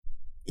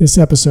This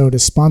episode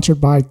is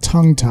sponsored by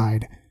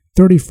Tongue-Tied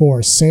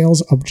 34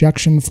 Sales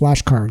Objection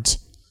Flashcards.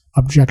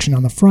 Objection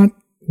on the front,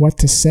 what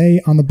to say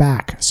on the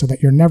back, so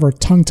that you're never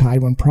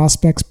tongue-tied when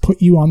prospects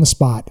put you on the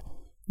spot.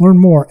 Learn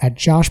more at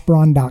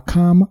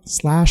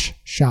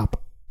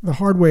joshbraun.com/shop. The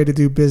hard way to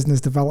do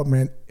business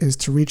development is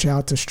to reach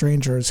out to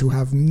strangers who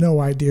have no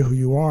idea who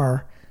you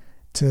are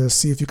to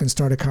see if you can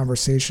start a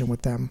conversation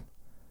with them.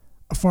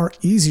 A far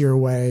easier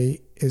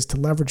way is to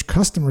leverage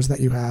customers that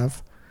you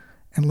have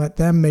and let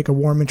them make a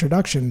warm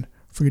introduction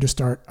for you to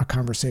start a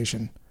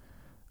conversation,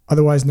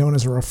 otherwise known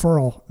as a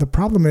referral. The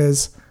problem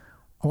is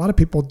a lot of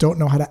people don't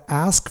know how to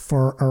ask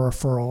for a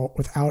referral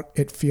without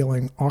it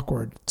feeling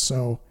awkward.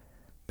 So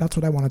that's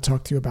what I want to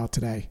talk to you about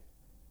today.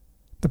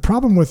 The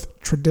problem with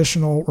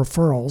traditional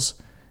referrals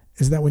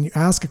is that when you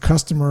ask a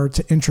customer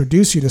to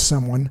introduce you to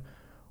someone,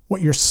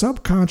 what you're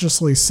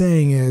subconsciously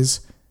saying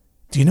is,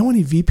 do you know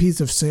any VPs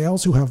of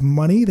sales who have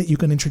money that you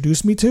can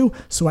introduce me to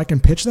so I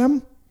can pitch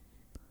them?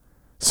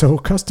 So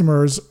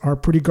customers are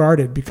pretty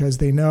guarded because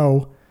they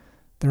know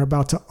they're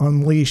about to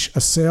unleash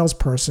a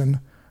salesperson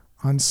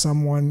on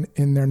someone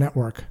in their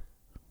network.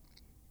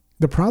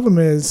 The problem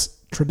is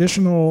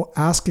traditional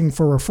asking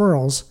for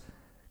referrals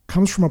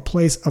comes from a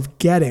place of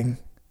getting,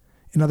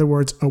 in other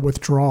words, a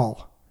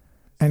withdrawal.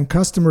 And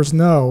customers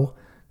know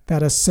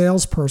that a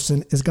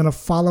salesperson is going to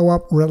follow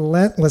up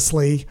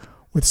relentlessly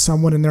with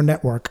someone in their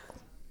network.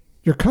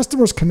 Your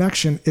customer's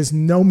connection is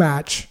no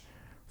match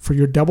for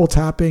your double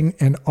tapping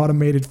and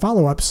automated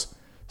follow-ups,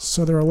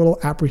 so they're a little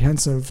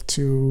apprehensive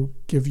to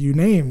give you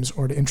names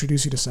or to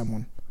introduce you to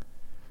someone.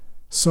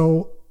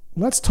 So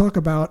let's talk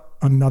about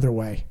another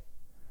way,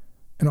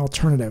 an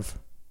alternative.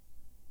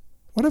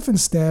 What if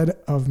instead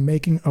of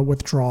making a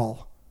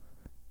withdrawal,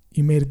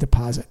 you made a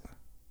deposit?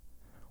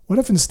 What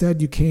if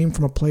instead you came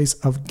from a place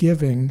of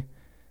giving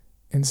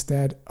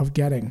instead of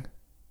getting?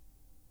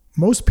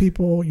 Most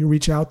people you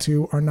reach out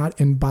to are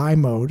not in buy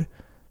mode,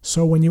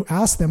 so when you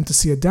ask them to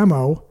see a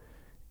demo,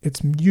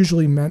 it's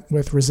usually met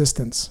with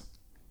resistance.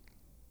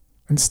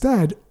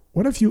 Instead,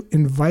 what if you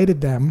invited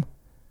them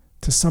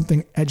to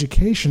something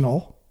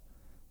educational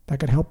that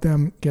could help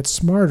them get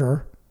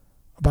smarter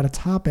about a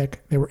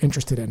topic they were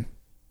interested in?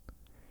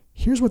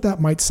 Here's what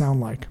that might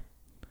sound like.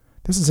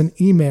 This is an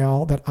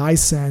email that I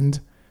send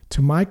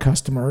to my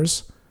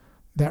customers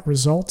that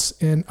results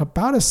in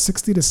about a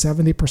 60 to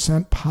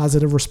 70%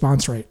 positive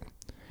response rate.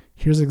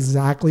 Here's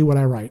exactly what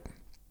I write.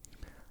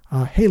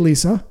 Hey,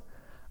 Lisa,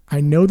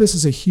 I know this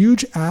is a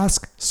huge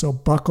ask, so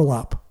buckle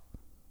up.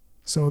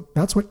 So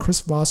that's what Chris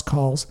Voss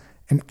calls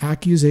an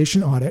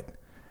accusation audit.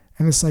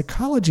 And the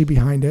psychology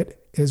behind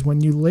it is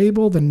when you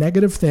label the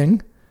negative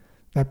thing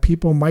that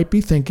people might be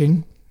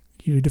thinking,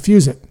 you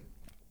diffuse it.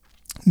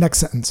 Next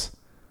sentence.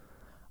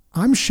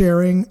 I'm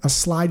sharing a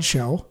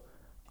slideshow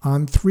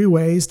on 3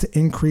 ways to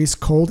increase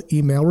cold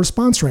email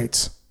response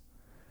rates.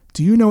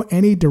 Do you know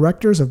any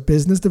directors of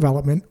business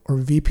development or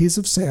VPs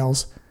of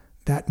sales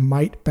that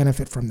might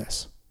benefit from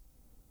this?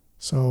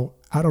 So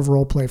out of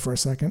role play for a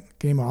second,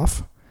 game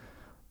off.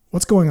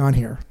 What's going on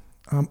here?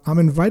 I'm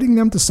inviting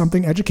them to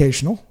something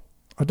educational,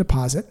 a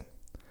deposit,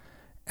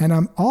 and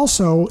I'm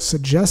also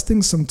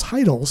suggesting some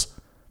titles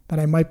that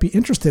I might be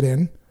interested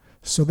in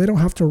so they don't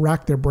have to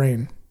rack their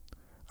brain.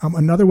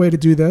 Another way to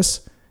do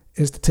this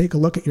is to take a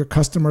look at your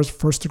customers'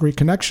 first-degree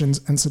connections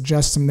and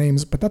suggest some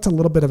names, but that's a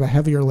little bit of a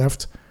heavier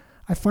lift.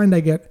 I find I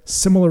get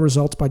similar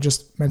results by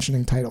just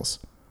mentioning titles.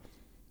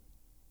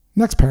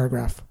 Next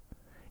paragraph.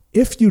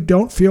 If you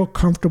don't feel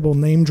comfortable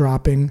name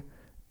dropping,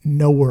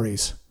 no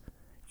worries.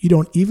 You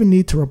don't even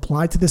need to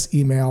reply to this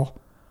email.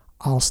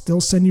 I'll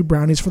still send you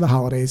brownies for the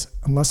holidays,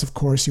 unless, of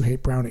course, you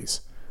hate brownies.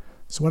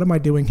 So what am I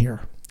doing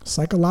here?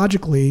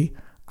 Psychologically,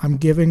 I'm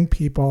giving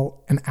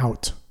people an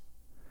out.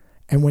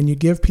 And when you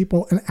give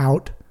people an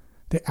out,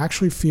 they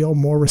actually feel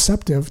more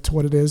receptive to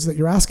what it is that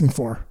you're asking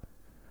for.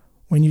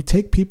 When you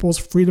take people's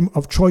freedom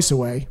of choice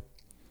away,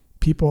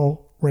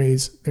 people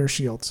raise their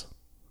shields.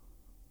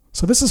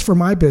 So this is for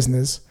my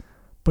business,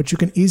 but you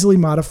can easily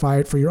modify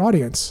it for your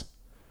audience.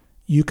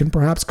 You can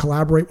perhaps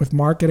collaborate with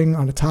marketing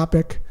on a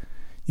topic.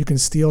 You can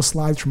steal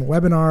slides from a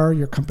webinar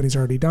your company's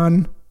already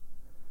done.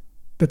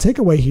 The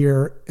takeaway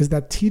here is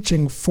that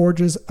teaching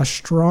forges a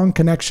strong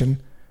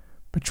connection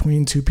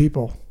between two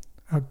people.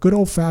 A good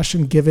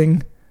old-fashioned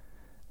giving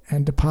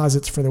and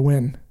deposits for the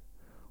win.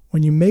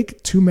 When you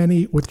make too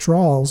many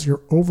withdrawals,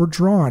 you're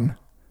overdrawn.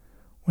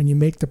 When you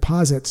make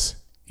deposits,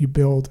 you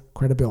build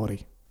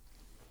credibility.